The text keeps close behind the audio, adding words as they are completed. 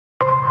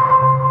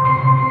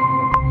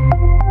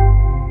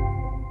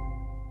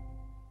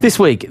This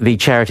week, the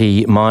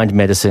charity Mind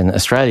Medicine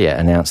Australia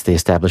announced the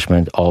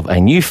establishment of a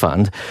new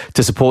fund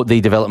to support the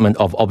development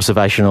of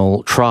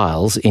observational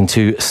trials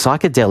into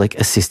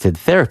psychedelic-assisted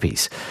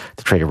therapies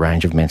to treat a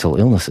range of mental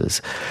illnesses.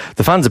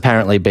 The fund's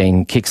apparently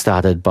been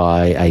kickstarted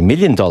by $1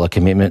 million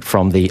commitment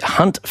from the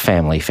Hunt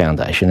Family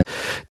Foundation.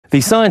 The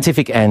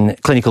scientific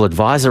and clinical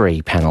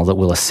advisory panel that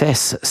will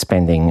assess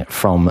spending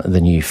from the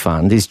new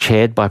fund is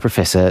chaired by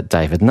Professor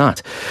David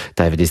Nutt.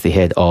 David is the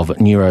head of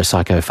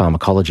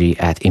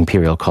neuropsychopharmacology at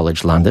Imperial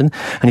College London,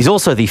 and he's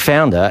also the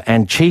founder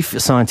and chief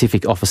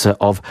scientific officer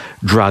of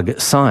Drug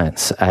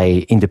Science,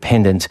 a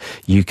independent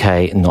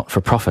UK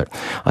not-for-profit.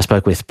 I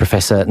spoke with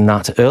Professor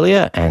Nutt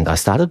earlier, and I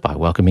started by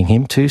welcoming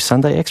him to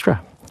Sunday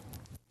Extra.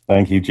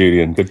 Thank you,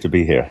 Julian. Good to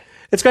be here.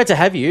 It's great to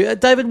have you.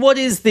 David, what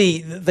is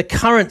the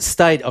current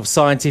state of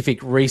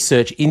scientific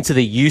research into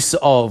the use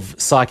of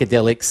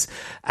psychedelics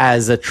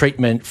as a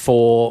treatment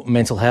for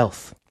mental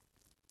health?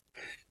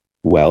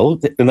 Well,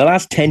 in the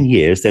last 10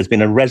 years, there's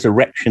been a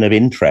resurrection of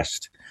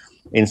interest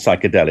in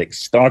psychedelics,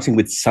 starting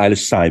with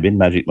psilocybin,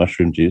 magic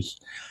mushroom juice.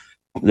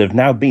 There have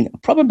now been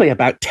probably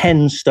about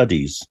 10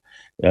 studies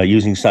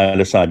using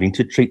psilocybin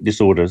to treat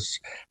disorders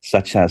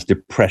such as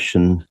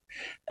depression,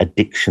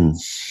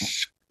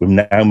 addictions.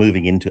 We're now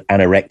moving into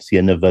anorexia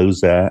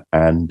nervosa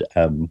and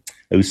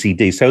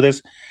OCD. So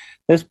there's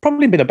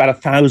probably been about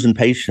 1,000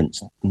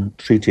 patients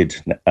treated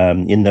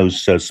in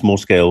those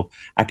small-scale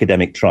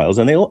academic trials,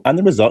 and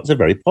the results are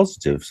very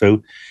positive.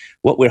 So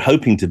what we're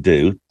hoping to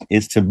do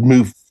is to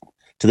move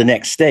to the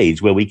next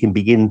stage where we can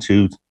begin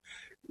to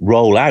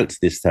roll out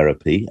this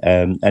therapy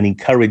and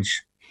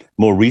encourage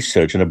more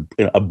research in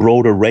a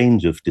broader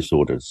range of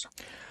disorders.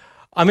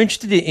 I'm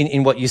interested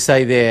in what you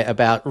say there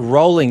about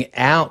rolling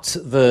out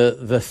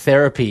the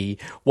therapy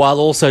while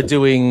also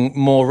doing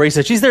more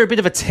research. Is there a bit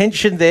of a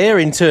tension there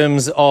in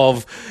terms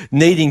of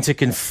needing to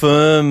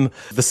confirm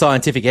the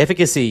scientific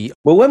efficacy?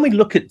 Well, when we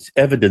look at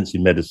evidence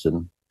in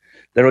medicine,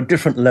 there are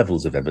different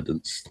levels of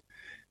evidence.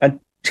 And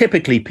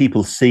typically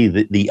people see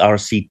the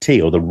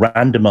RCT, or the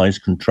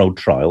randomized controlled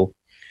trial,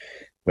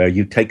 where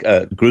you take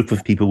a group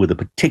of people with a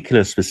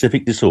particular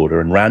specific disorder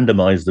and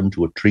randomize them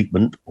to a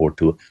treatment or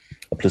to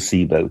a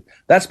placebo.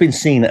 That's been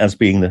seen as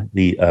being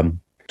the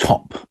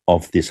top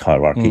of this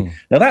hierarchy.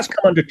 Now, that's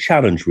come under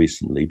challenge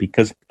recently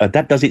because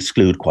that does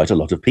exclude quite a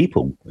lot of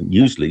people.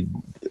 Usually,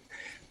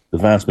 the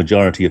vast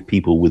majority of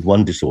people with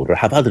one disorder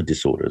have other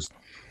disorders.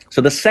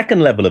 So the second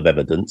level of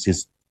evidence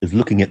is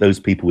looking at those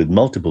people with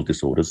multiple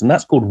disorders, and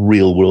that's called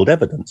real-world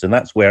evidence. And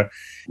that's where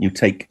you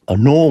take a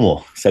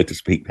normal, so to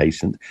speak,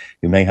 patient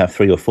who may have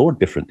 3 or 4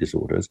 different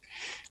disorders,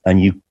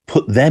 and you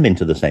put them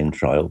into the same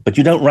trial, but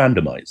you don't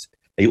randomize.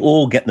 They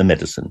all get the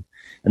medicine.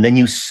 And then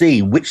you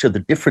see which of the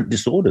different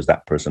disorders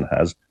that person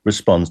has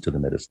responds to the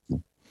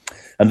medicine.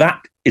 And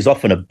that is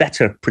often a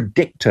better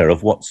predictor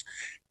of what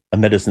a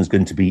medicine is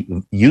going to be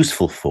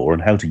useful for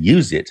and how to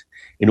use it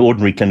in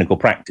ordinary clinical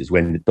practice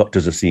when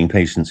doctors are seeing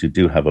patients who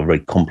do have a very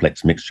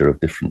complex mixture of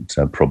different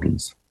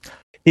problems.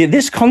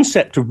 This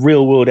concept of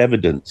real-world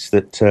evidence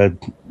that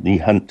the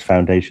Hunt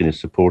Foundation is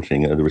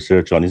supporting the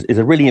research on is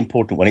a really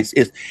important one.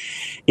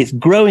 It's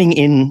growing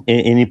in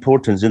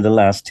importance in the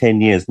last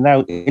 10 years.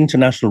 Now,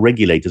 international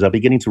regulators are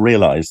beginning to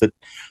realize that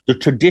the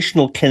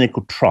traditional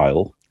clinical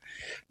trial,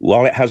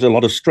 while it has a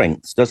lot of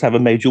strengths, does have a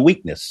major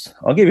weakness.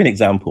 I'll give you an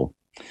example.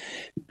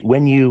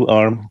 When you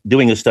are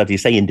doing a study,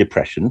 say in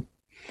depression,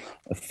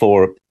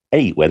 for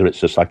whether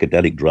it's a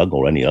psychedelic drug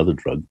or any other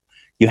drug,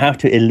 you have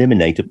to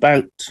eliminate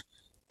about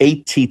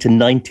 80 to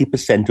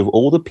 90% of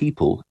all the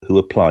people who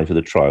apply for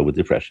the trial with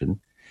depression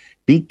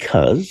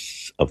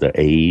because of their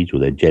age or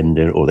their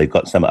gender, or they've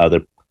got some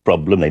other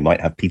problem. They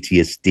might have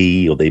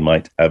PTSD or they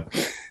might have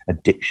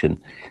addiction.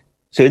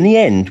 So in the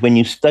end, when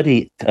you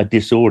study a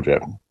disorder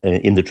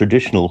in the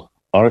traditional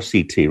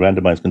RCT,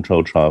 randomized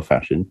controlled trial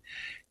fashion,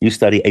 you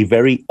study a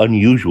very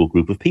unusual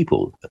group of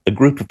people, a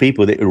group of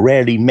people that are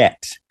rarely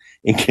met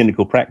in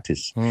clinical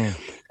practice.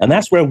 And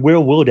that's where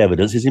real-world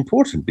evidence is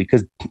important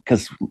because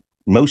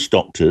most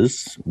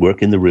doctors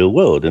work in the real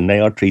world and they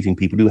are treating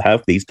people who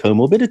have these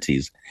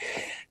comorbidities.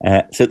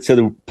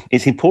 So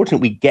it's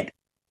important we get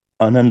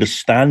an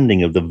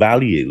understanding of the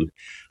value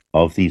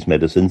of these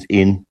medicines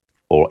in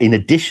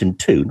addition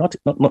to,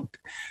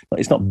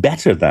 it's not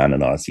better than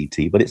an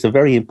RCT, but it's a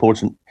very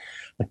important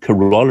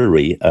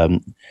corollary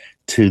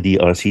to the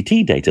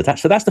RCT data.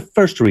 So that's the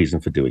first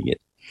reason for doing it.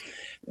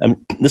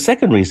 The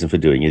second reason for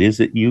doing it is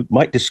that you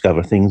might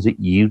discover things that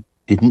you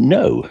didn't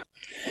know.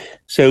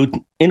 So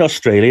in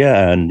Australia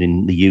and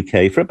in the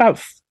UK, for about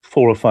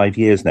 4 or 5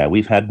 years now,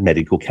 we've had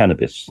medical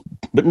cannabis,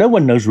 but no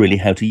one knows really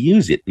how to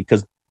use it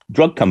because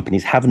drug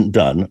companies haven't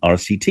done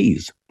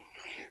RCTs.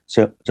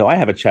 So I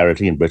have a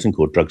charity in Britain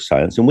called Drug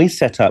Science, and we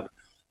set up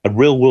a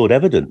real-world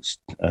evidence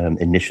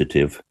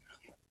initiative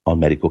on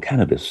medical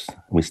cannabis.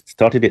 We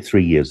started it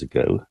 3 years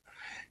ago,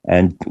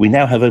 and we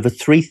now have over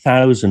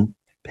 3,000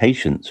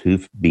 patients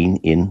who've been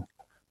in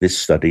this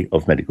study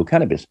of medical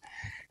cannabis.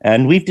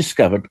 And we've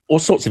discovered all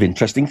sorts of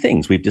interesting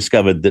things. We've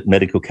discovered that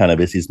medical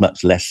cannabis is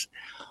much less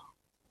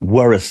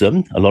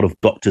worrisome. A lot of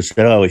doctors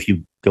say, oh, if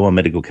you go on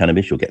medical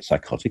cannabis, you'll get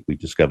psychotic. We've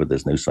discovered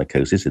there's no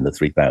psychosis in the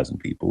 3,000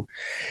 people.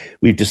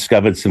 We've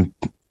discovered some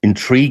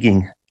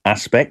intriguing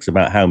aspects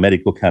about how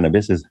medical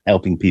cannabis is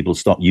helping people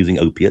stop using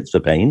opiates for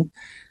pain.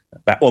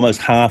 About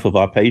almost half of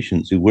our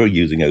patients who were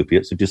using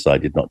opiates have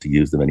decided not to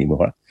use them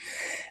anymore.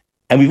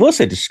 And we've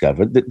also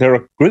discovered that there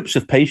are groups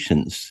of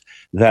patients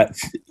that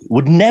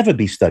would never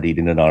be studied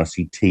in an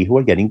RCT who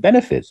are getting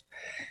benefits.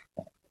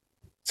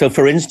 So,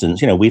 for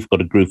instance, we've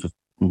got a group of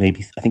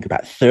maybe, I think,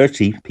 about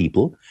 30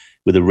 people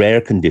with a rare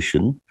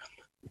condition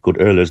called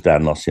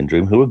Ehlers-Danlos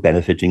syndrome who are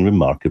benefiting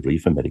remarkably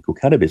from medical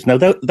cannabis. Now,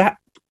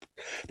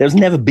 there's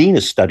never been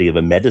a study of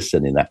a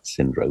medicine in that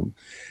syndrome,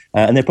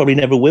 and there probably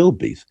never will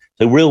be.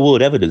 So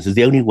real-world evidence is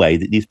the only way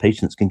that these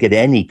patients can get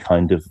any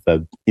kind of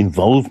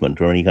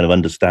involvement or any kind of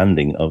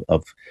understanding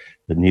of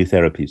the new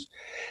therapies.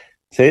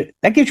 So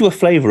that gives you a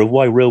flavor of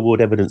why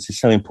real-world evidence is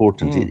so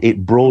important.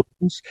 It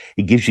broadens,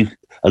 it gives you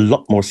a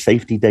lot more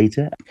safety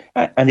data,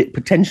 and it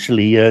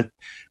potentially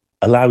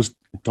allows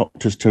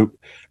doctors to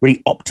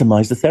really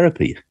optimize the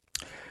therapy.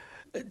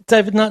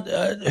 David Nutt,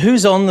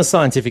 who's on the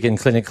scientific and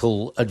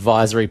clinical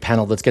advisory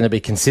panel that's going to be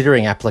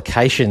considering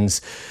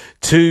applications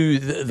to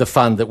the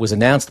fund that was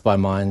announced by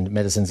Mind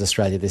Medicines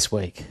Australia this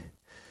week?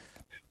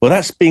 Well,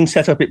 that's being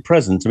set up at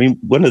present. I mean,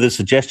 one of the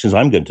suggestions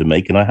I'm going to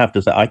make, and I have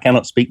to say, I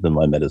cannot speak for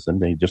Mind Medicine.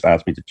 They just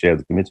asked me to chair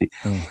the committee.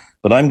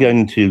 But I'm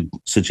going to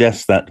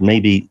suggest that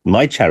maybe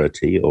my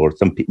charity or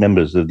some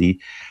members of the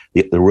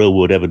real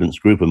world evidence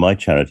group of my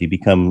charity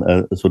become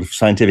a sort of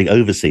scientific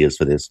overseers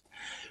for this.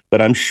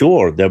 But I'm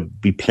sure there'll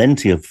be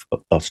plenty of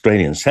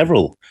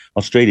several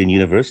Australian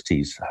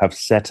universities have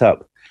set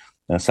up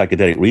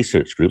psychedelic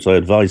research groups. I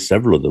advise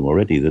several of them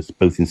already. There's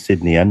both in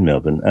Sydney and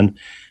Melbourne. And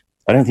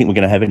I don't think we're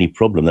going to have any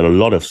problem. There are a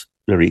lot of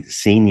very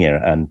senior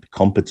and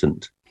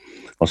competent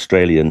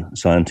Australian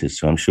scientists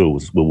who I'm sure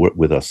will work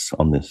with us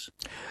on this.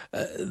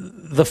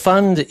 The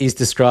fund is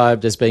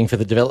described as being for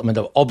the development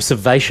of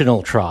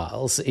observational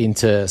trials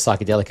into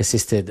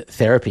psychedelic-assisted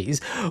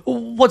therapies.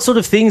 What sort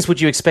of things would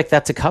you expect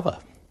that to cover?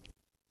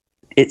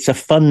 It's a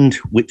fund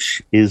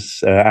which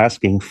is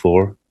asking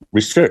for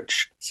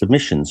research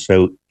submissions.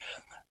 So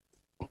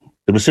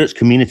the research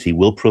community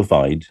will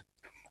provide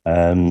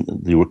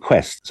the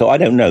request. So I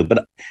don't know,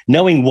 but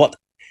knowing what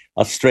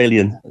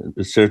Australian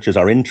researchers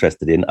are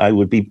interested in, I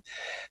would be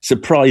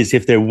surprised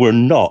if there were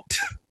not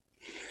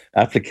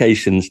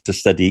applications to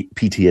study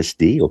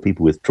PTSD or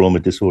people with trauma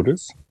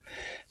disorders.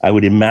 I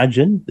would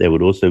imagine there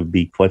would also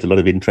be quite a lot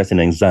of interest in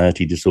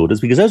anxiety disorders,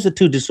 because those are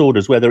two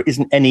disorders where there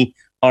isn't any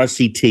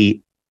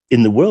RCT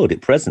in the world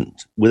at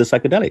present with a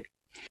psychedelic.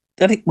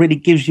 That really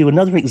gives you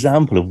another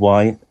example of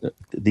why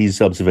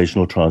these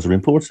observational trials are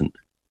important.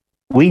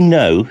 We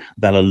know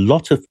that a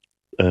lot of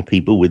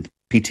people with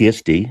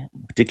PTSD,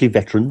 particularly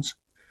veterans,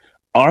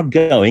 are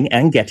going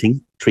and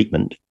getting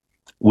treatment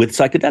with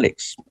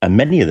psychedelics. And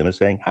many of them are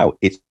saying how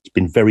it's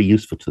been very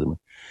useful to them.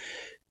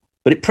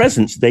 But at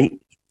present,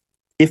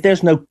 if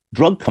there's no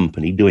drug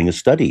company doing a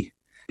study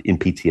in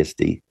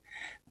PTSD,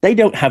 they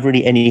don't have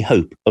really any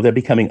hope of there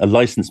becoming a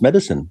licensed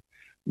medicine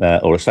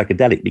or a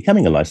psychedelic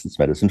becoming a licensed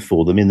medicine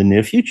for them in the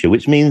near future,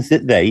 which means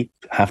that they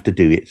have to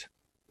do it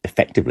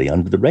effectively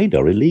under the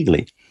radar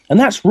illegally. And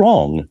that's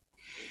wrong.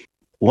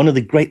 One of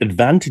the great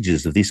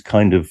advantages of these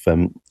kind of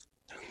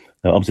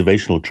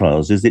observational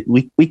trials is that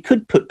we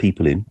could put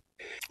people in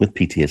with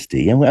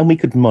PTSD and we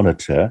could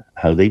monitor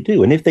how they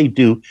do. And if they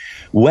do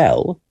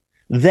well,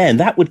 then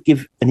that would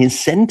give an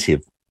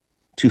incentive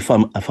to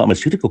a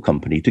pharmaceutical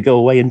company to go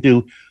away and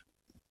do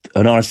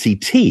an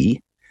RCT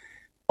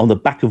on the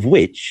back of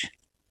which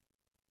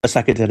a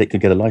psychedelic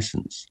could get a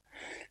license.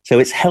 So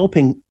it's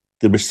helping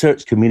the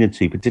research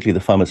community, particularly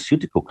the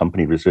pharmaceutical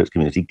company research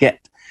community,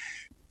 get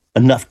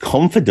enough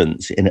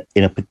confidence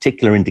in a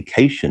particular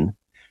indication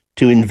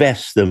to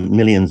invest the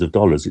millions of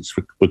dollars it's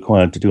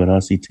required to do an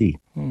RCT.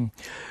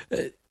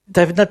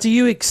 David, now, do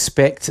you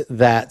expect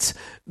that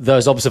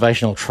those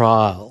observational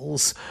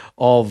trials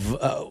of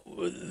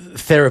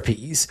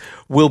therapies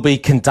will be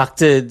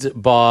conducted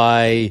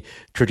by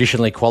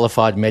traditionally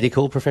qualified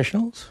medical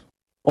professionals?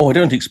 Oh, I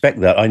don't expect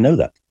that. I know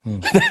that.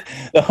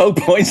 The whole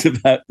point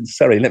about,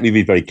 let me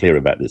be very clear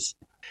about this.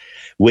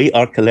 We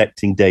are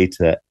collecting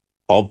data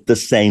of the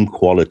same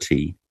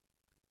quality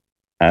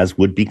as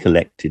would be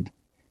collected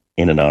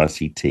in an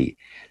RCT.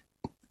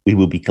 We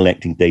will be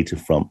collecting data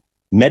from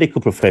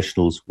medical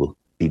professionals, will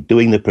be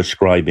doing the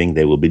prescribing,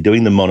 they will be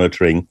doing the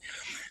monitoring.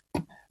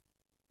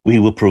 We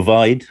will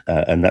provide,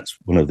 and that's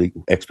one of the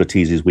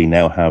expertises we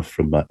now have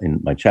from in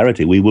my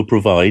charity, we will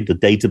provide a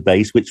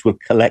database which will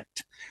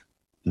collect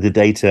the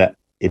data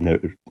in a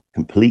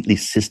completely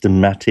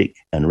systematic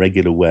and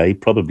regular way,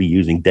 probably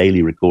using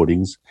daily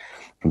recordings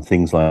from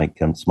things like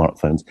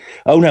smartphones.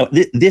 Oh, no,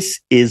 this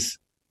is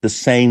the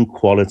same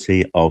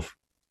quality of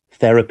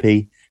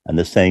therapy and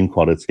the same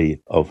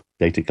quality of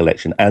data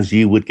collection as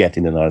you would get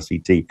in an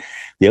RCT.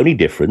 The only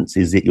difference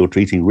is that you're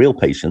treating real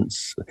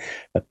patients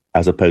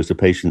as opposed to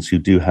patients who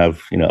do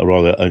have,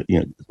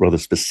 rather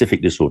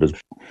specific disorders.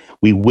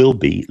 We will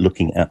be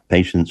looking at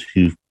patients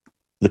who've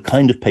the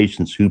kind of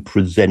patients who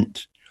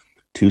present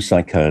to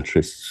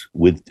psychiatrists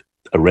with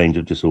a range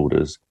of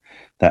disorders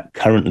that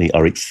currently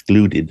are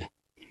excluded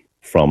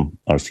from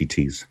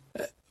RCTs.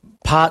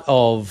 Part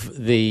of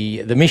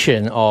the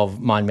mission of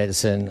Mind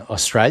Medicine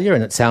Australia,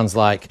 and it sounds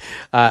like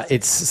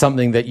it's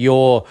something that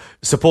you're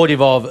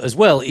supportive of as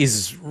well,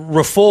 is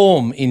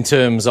reform in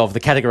terms of the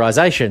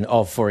categorisation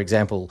of, for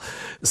example,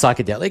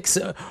 psychedelics.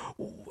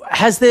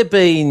 Has there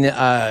been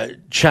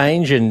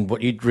change in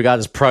what you'd regard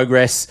as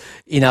progress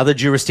in other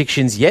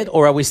jurisdictions yet,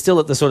 or are we still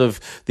at the sort of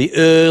the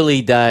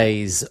early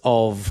days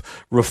of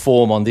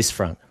reform on this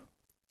front?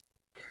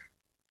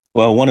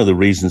 Well, one of the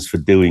reasons for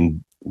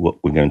doing what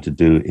we're going to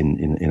do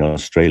in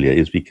Australia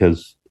is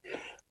because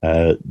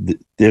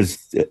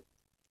there's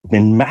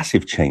been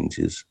massive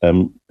changes,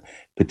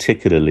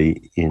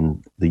 particularly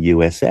in the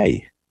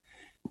USA.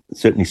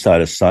 Certainly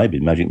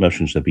psilocybin, magic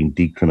mushrooms, have been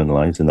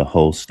decriminalized in the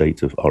whole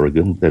state of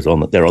Oregon. They're on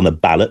the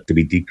ballot to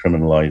be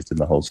decriminalized in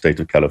the whole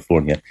state of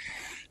California.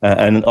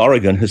 And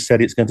Oregon has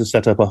said it's going to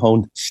set up a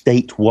whole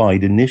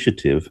statewide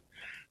initiative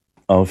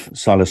of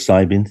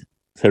psilocybin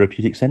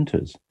therapeutic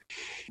centers.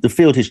 The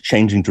field is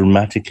changing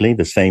dramatically.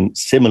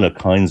 Similar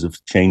kinds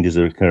of changes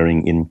are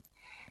occurring in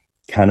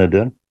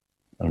Canada.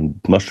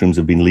 And mushrooms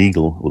have been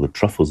legal, or the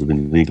truffles have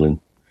been legal in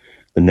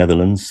the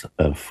Netherlands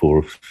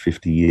for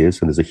 50 years.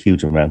 And there's a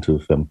huge amount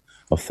of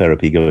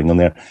therapy going on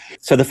there.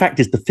 So the fact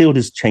is the field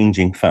is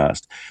changing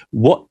fast.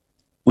 What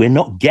we're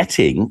not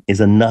getting is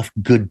enough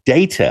good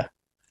data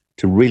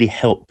to really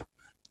help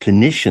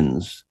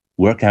clinicians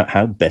work out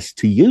how best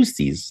to use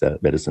these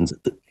medicines.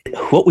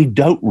 What we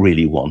don't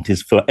really want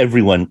is for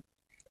everyone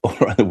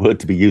or the word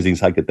to be using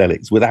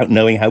psychedelics without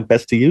knowing how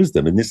best to use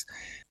them. And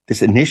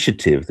this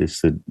initiative,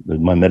 this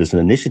Mind Medicine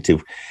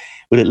initiative,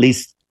 would at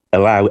least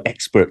allow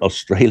expert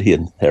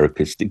Australian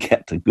therapists to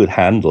get a good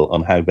handle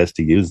on how best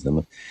to use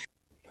them.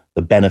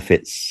 The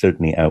benefits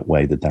certainly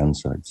outweigh the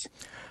downsides.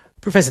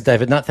 Professor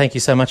David Nutt, thank you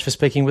so much for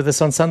speaking with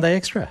us on Sunday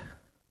Extra.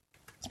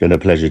 It's been a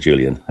pleasure,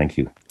 Julian. Thank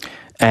you.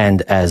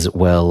 And as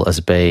well as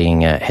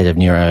being head of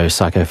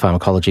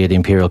neuropsychopharmacology at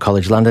Imperial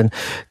College London,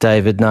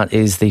 David Nutt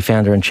is the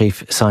founder and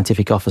chief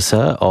scientific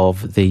officer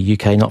of the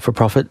UK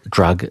not-for-profit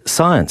Drug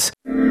Science.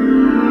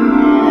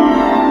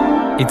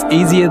 It's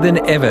easier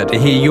than ever to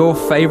hear your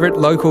favourite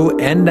local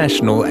and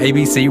national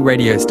ABC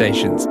radio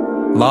stations,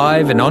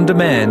 live and on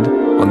demand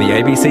on the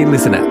ABC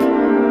Listen app.